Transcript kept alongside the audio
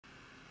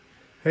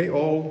Hey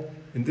all,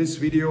 in this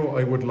video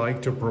I would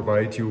like to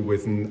provide you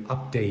with an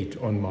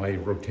update on my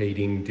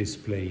rotating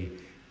display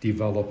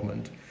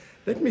development.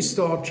 Let me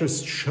start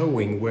just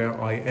showing where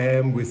I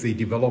am with the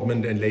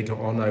development, and later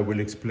on I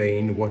will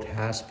explain what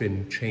has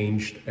been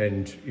changed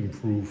and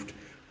improved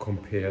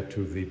compared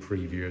to the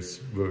previous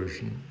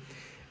version.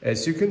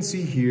 As you can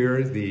see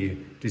here, the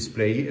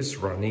display is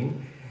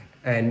running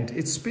and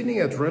it's spinning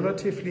at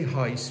relatively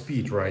high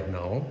speed right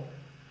now.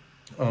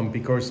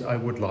 Because I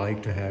would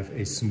like to have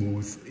a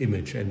smooth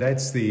image, and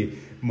that's the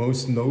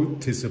most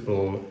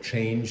noticeable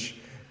change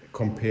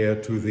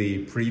compared to the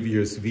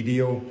previous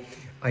video.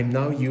 I'm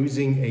now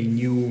using a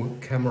new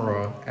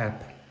camera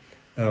app.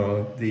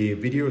 The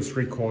video is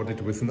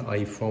recorded with an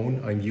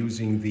iPhone. I'm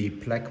using the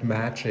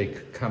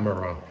Blackmagic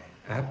camera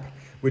app,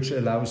 which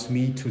allows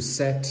me to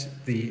set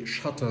the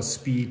shutter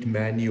speed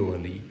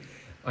manually.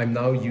 I'm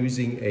now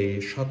using a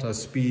shutter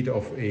speed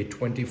of a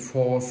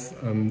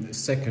 24th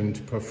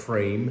second per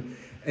frame,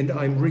 and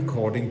I'm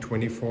recording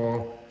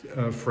 24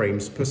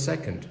 frames per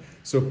second.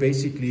 So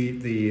basically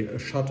the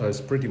shutter is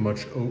pretty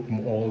much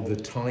open all the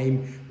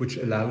time, which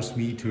allows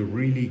me to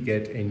really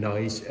get a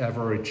nice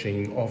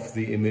averaging of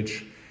the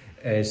image.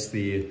 As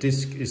the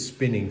disk is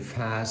spinning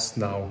fast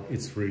now,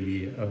 it's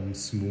really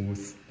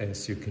smooth,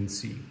 as you can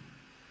see.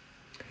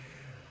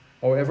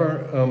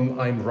 However,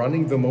 I'm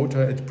running the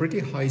motor at pretty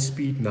high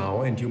speed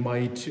now, and you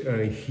might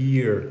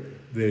hear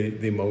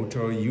the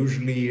motor.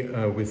 Usually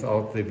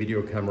without the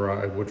video camera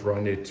I would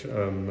run it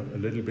a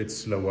little bit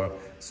slower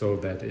so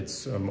that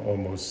it's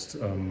almost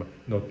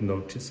not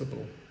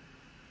noticeable.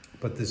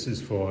 But this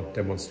is for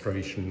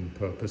demonstration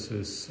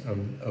purposes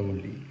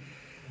only.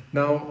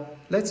 Now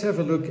let's have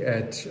a look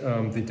at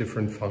the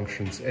different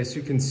functions. As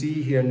you can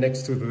see here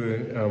next to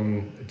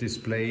the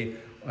display,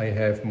 I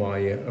have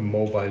my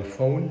mobile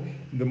phone.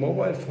 In the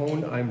mobile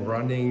phone I'm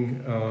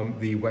running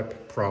the web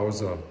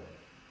browser,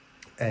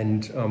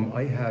 and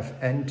I have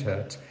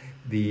entered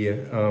the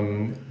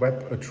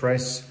web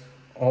address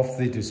of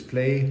the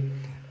display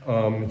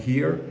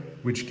here,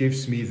 which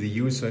gives me the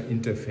user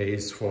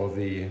interface for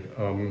the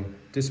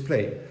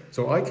display.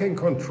 So I can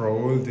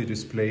control the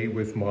display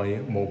with my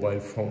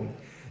mobile phone.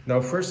 Now,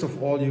 first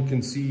of all, you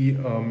can see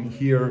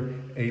here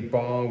a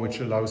bar which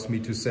allows me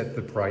to set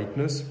the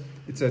brightness.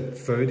 It's at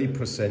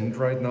 30%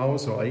 right now,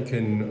 so I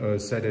can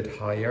set it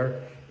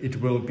higher. It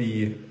will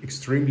be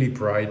extremely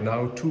bright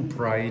now, too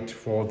bright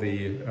for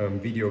the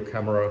video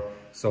camera,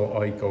 so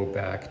I go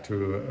back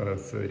to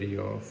 30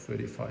 or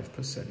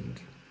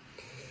 35%.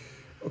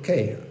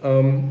 Okay,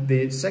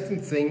 the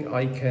second thing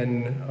I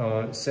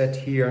can set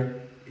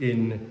here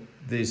in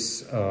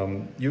this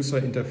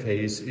user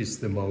interface is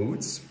the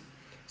modes.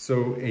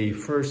 So a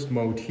first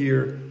mode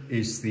here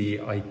is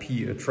the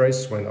IP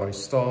address. When I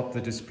start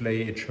the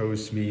display, it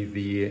shows me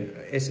the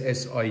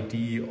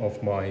SSID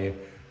of my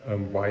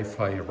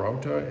Wi-Fi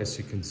router, as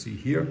you can see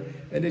here,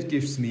 and it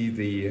gives me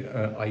the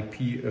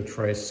IP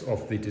address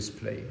of the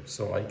display.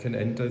 So I can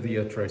enter the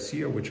address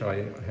here, which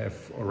I have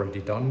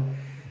already done,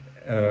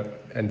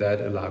 and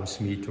that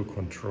allows me to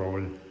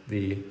control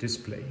the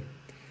display.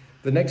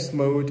 The next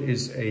mode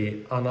is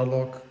an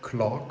analog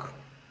clock.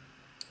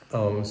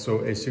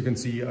 So as you can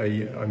see,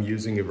 I'm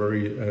using a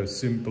very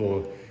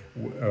simple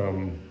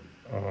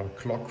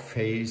clock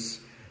phase.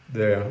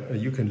 There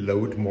you can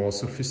load more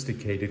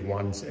sophisticated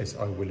ones, as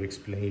I will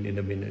explain in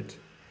a minute.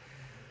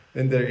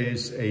 Then there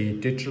is a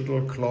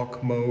digital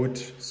clock mode.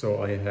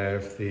 So I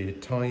have the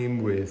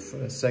time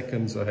with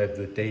seconds, I have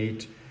the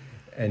date,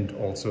 and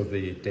also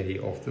the day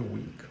of the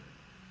week.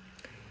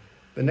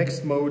 The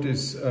next mode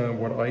is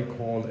what I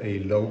call a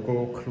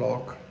logo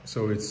clock.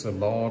 So it's a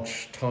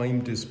large time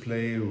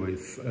display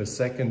with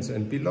seconds,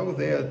 and below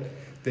there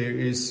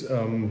is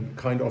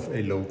kind of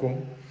a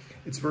logo.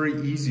 It's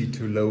very easy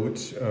to load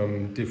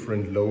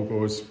different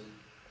logos,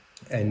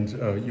 and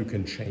you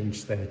can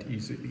change that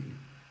easily.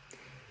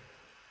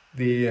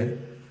 The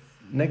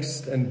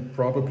next and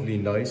probably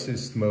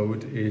nicest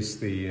mode is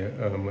the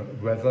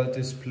weather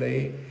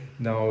display.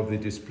 Now the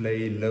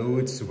display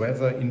loads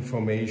weather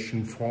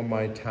information for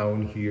my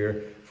town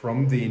here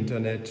from the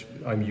internet.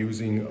 I'm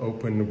using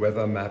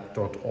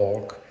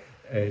openweathermap.org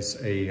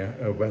as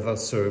a weather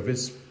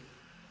service.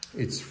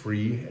 It's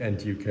free,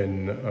 and you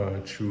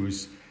can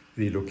choose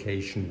the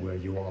location where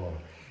you are.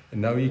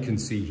 And now you can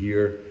see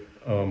here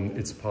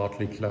it's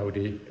partly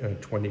cloudy,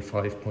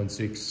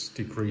 25.6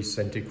 degrees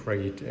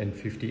centigrade and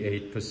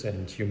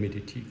 58%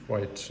 humidity,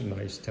 quite a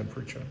nice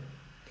temperature.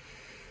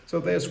 So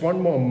there's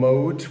one more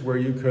mode where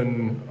you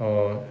can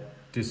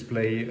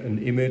display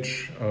an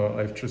image.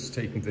 I've just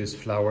taken this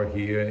flower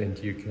here, and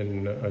you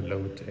can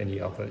load any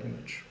other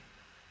image.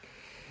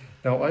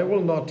 Now I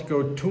will not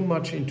go too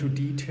much into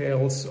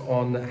details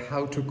on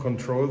how to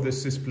control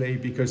this display,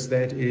 because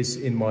that is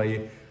in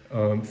my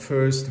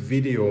first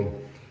video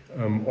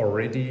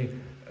already.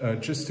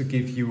 Just to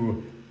give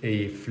you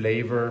a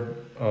flavor,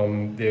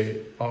 there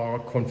are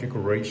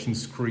configuration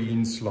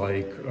screens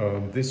like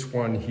this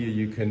one here.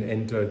 You can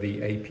enter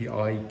the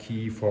API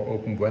key for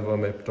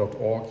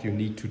openweathermap.org. You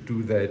need to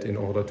do that in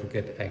order to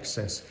get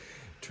access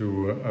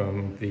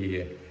to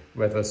the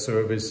weather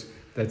service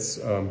that's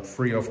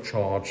free of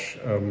charge.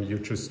 You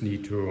just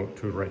need to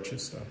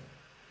register.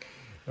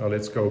 Now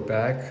let's go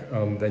back.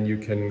 Then you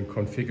can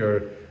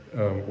configure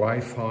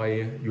Wi-Fi.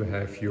 You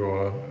have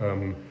your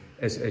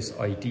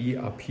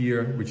SSID up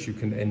here, which you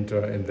can enter,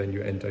 and then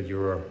you enter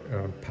your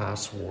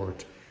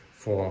password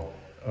for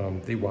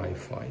the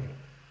Wi-Fi.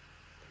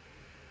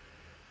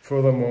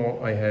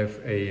 Furthermore, I have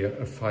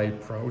a file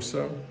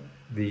browser.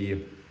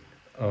 The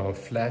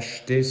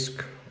flash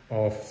disk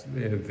of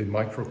the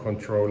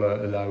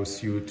microcontroller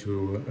allows you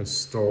to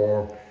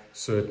store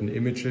certain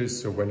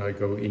images. So when I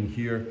go in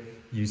here,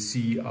 you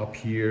see up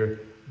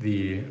here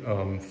the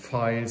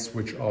files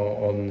which are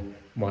on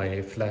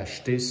my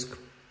flash disk.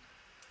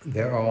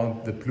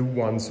 The blue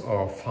ones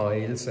are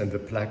files and the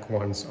black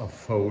ones are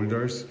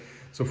folders.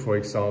 So for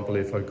example,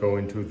 if I go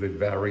into the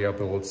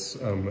variables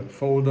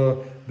folder,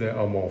 there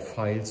are more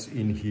files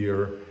in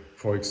here.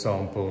 For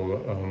example,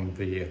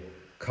 the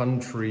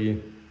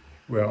country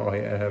where I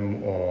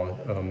am, or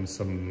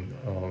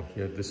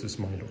here, this is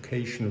my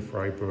location,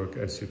 Freiburg.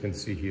 As you can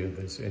see here,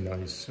 there's a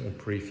nice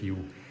preview.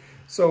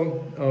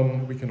 So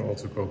we can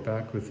also go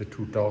back with the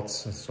 2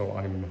 dots. So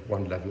I'm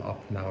 1 level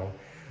up now.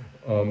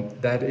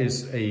 That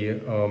is a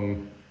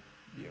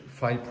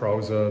file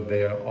browser.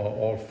 There are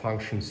all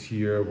functions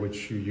here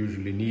which you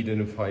usually need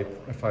in a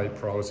file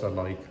browser,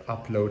 like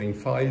uploading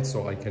files.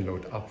 So I can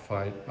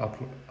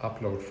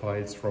upload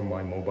files from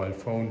my mobile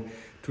phone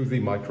to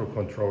the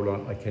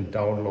microcontroller. I can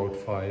download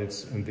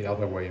files, and the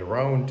other way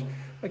around.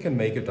 I can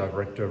make a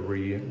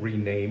directory,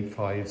 rename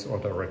files or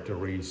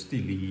directories,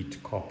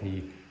 delete,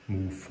 copy,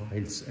 move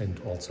files, and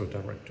also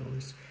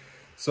directories.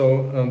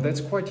 So that's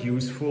quite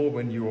useful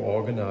when you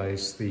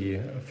organize the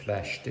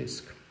flash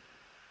disk.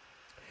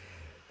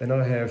 Then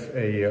I have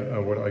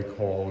what I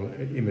call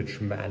an image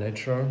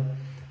manager.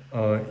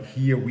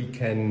 Here we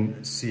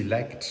can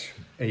select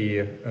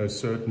a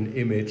certain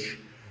image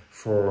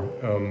for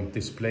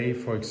display,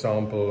 for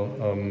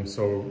example.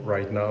 So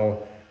right now,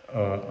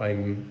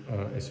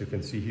 as you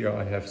can see here,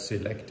 I have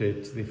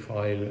selected the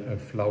file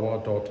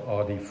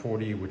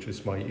flower.rd40, which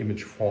is my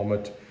image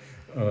format,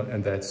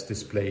 and that's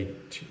displayed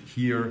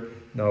here.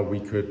 Now we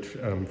could,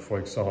 for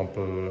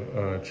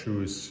example,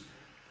 choose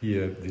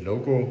here the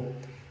logo,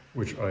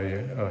 which I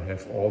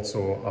have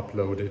also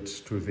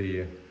uploaded to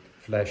the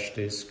flash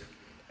disk.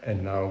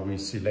 And now we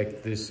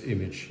select this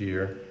image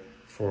here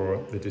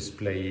for the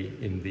display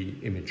in the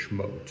image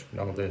mode.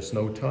 Now there's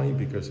no time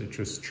because it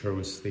just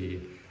shows the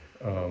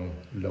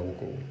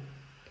logo.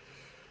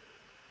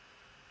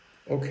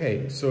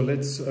 Okay, so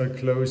let's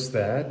close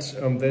that.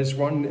 There's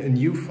a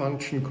new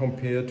function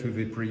compared to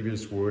the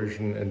previous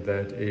version, and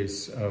that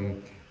is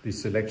the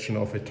selection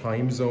of a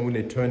time zone.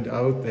 It turned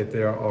out that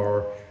there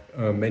are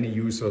many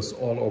users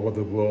all over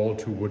the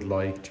world who would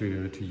like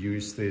to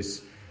use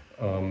this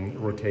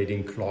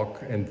rotating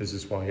clock, and this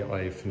is why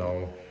I've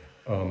now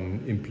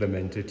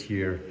implemented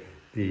here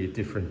the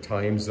different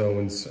time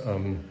zones.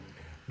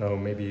 Now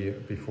maybe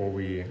before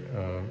we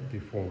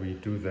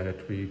do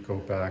that, we go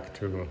back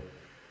to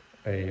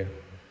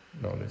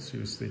let's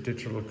use the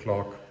digital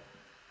clock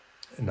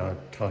in our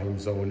time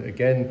zone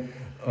again.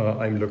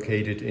 I'm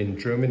located in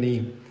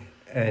Germany,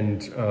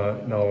 and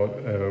now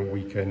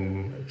we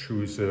can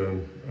choose a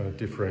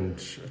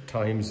different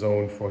time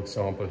zone. For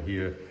example,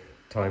 here,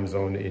 time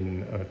zone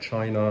in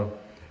China,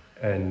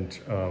 and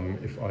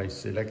if I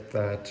select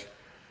that,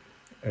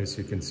 as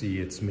you can see,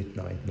 it's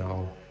midnight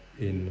now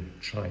in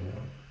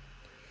China.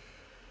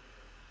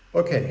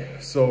 Okay,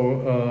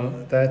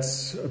 so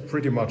that's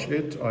pretty much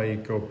it. I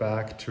go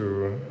back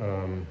to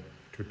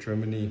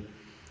Germany.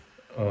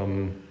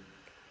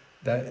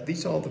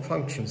 These are the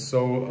functions.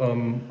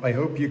 So I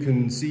hope you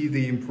can see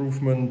the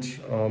improvement,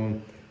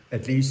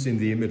 at least in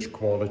the image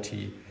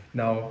quality.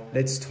 Now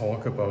let's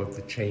talk about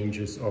the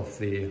changes of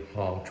the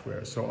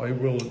hardware. So I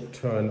will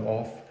turn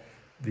off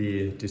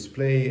the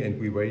display, and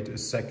we wait a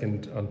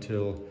second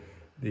until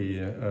the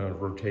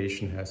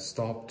rotation has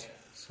stopped.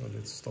 So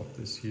let's stop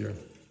this here.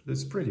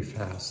 It's pretty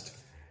fast.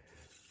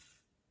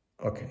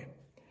 Okay,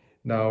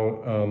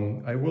 now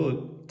I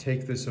will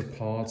take this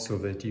apart so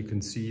that you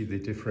can see the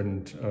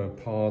different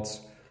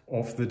parts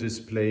of the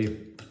display.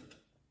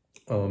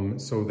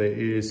 So there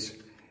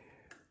is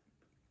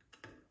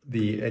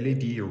the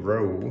LED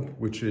row,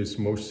 which is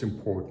most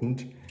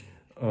important,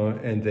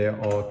 and there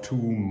are 2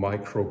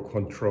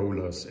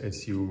 microcontrollers,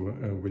 as you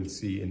will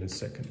see in a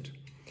second.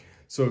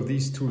 So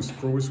these 2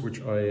 screws,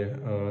 which I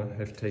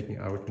have taken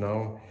out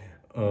now,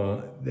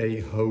 they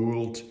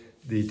hold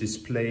the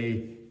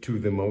display to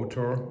the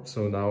motor.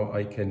 So now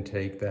I can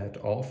take that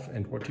off,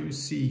 and what you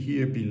see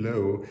here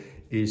below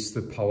is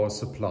the power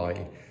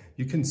supply.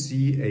 You can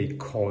see a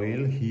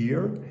coil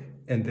here,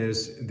 and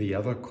there's the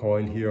other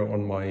coil here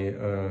on my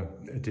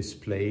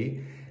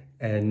display,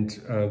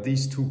 and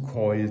these 2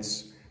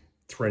 coils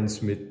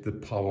transmit the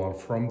power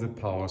from the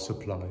power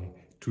supply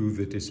to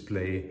the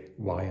display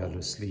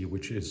wirelessly,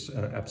 which is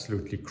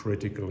absolutely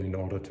critical in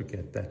order to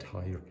get that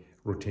high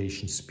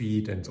rotation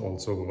speed and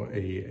also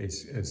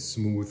a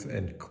smooth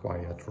and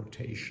quiet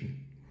rotation.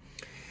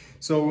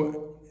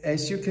 So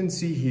as you can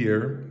see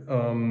here,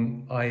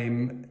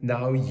 I'm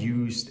now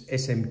used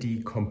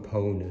SMD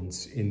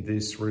components in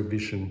this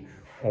revision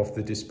of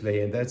the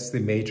display, and that's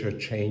the major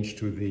change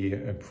to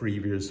the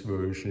previous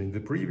version. In the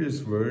previous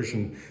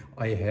version,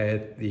 I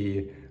had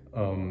the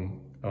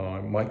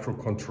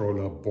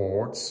microcontroller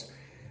boards.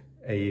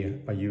 I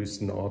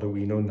used an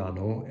Arduino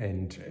Nano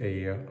and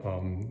a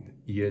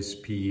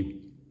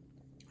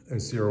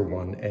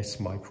ESP01S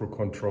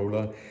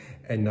microcontroller,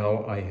 and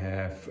now I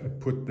have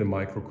put the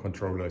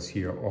microcontrollers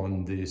here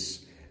on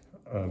this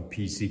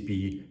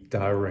PCB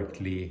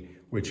directly,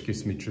 which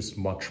gives me just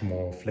much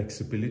more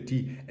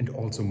flexibility and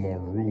also more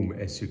room.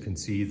 As you can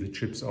see, the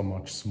chips are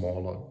much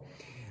smaller.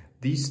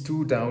 These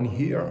two down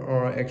here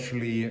are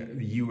actually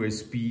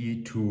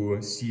USB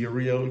to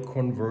serial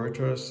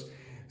converters.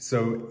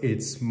 So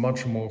it's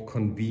much more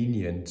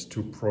convenient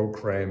to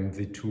program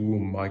the two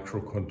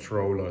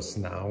microcontrollers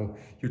now.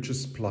 You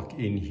just plug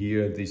in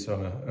here. These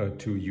are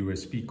two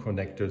USB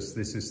connectors.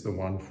 This is the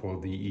one for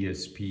the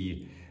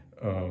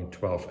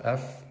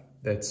ESP12F.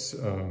 That's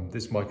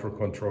this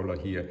microcontroller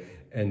here.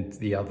 And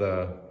the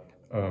other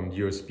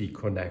USB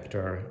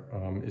connector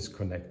is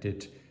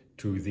connected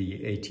to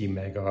the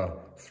ATmega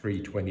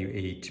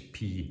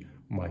 328P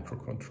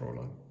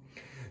microcontroller.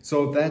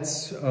 So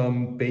that's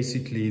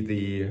basically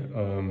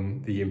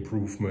the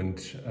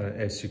improvement,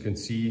 as you can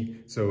see.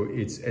 So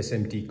it's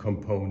SMD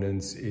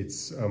components,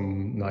 it's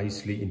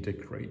nicely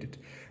integrated.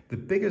 The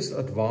biggest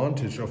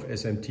advantage of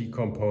SMD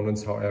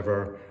components,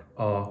 however,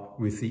 are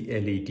with the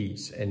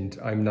LEDs. And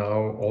I'm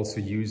now also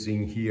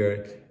using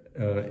here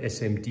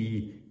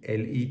SMD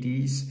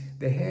LEDs.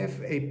 They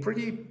have a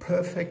pretty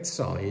perfect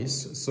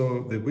size.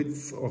 So the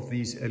width of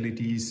these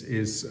LEDs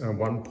is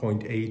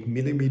 1.8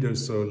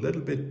 millimeters, so a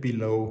little bit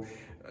below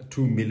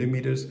 2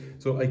 millimeters.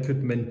 So I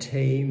could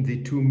maintain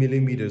the 2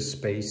 millimeter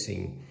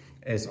spacing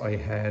as I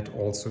had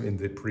also in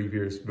the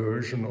previous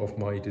version of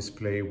my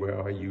display,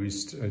 where I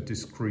used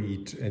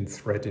discrete and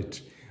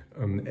threaded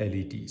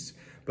LEDs.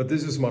 But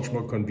this is much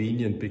more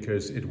convenient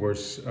because it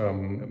was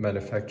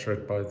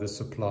manufactured by the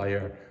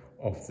supplier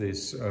of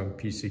this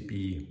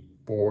PCB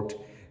board,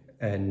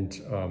 and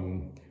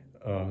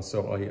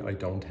so I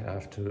don't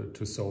have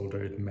to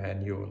solder it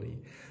manually.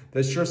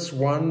 There's just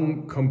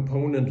one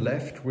component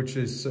left, which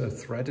is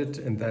threaded,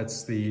 and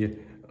that's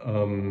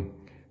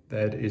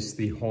that is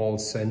the Hall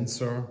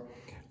sensor.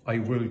 I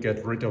will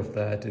get rid of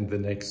that in the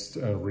next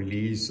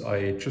release.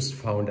 I just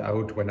found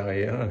out when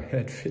I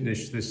had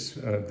finished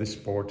this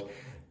board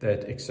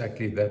that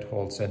exactly that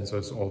Hall sensor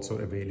is also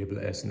available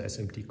as an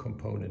SMD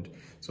component.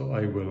 So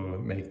I will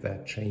make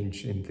that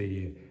change in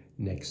the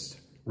next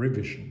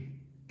revision.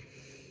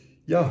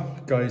 Yeah,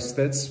 guys,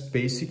 that's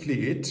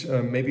basically it.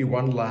 Maybe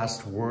one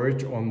last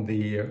word on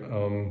the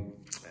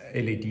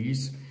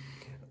LEDs.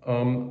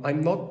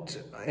 I'm not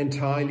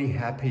entirely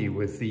happy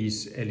with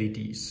these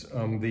LEDs.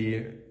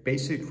 The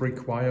basic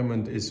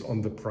requirement is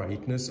on the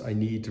brightness. I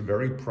need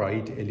very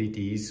bright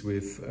LEDs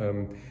with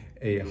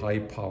a high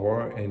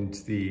power, and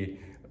the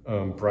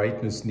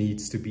brightness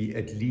needs to be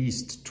at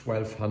least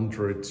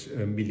 1200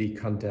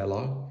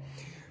 millicandela.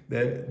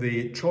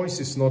 The choice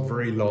is not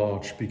very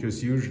large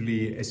because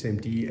usually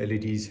SMD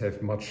LEDs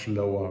have much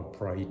lower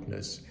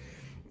brightness.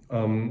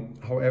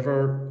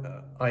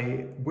 However,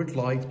 I would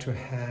like to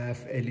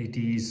have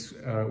LEDs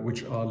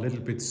which are a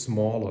little bit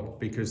smaller,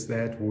 because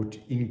that would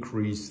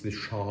increase the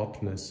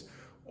sharpness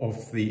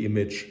of the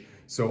image.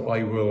 So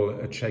I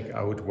will check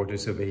out what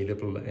is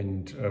available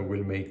and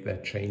will make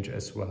that change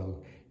as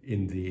well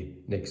in the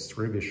next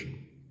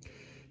revision.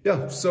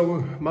 Yeah,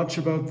 so much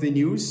about the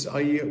news.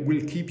 I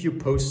will keep you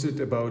posted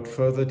about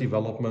further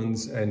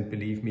developments, and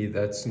believe me,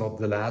 that's not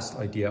the last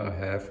idea I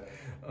have.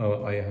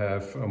 I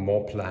have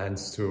more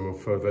plans to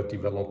further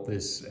develop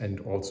this and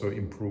also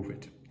improve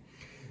it.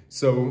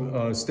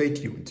 So stay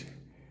tuned.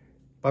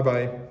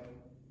 Bye-bye.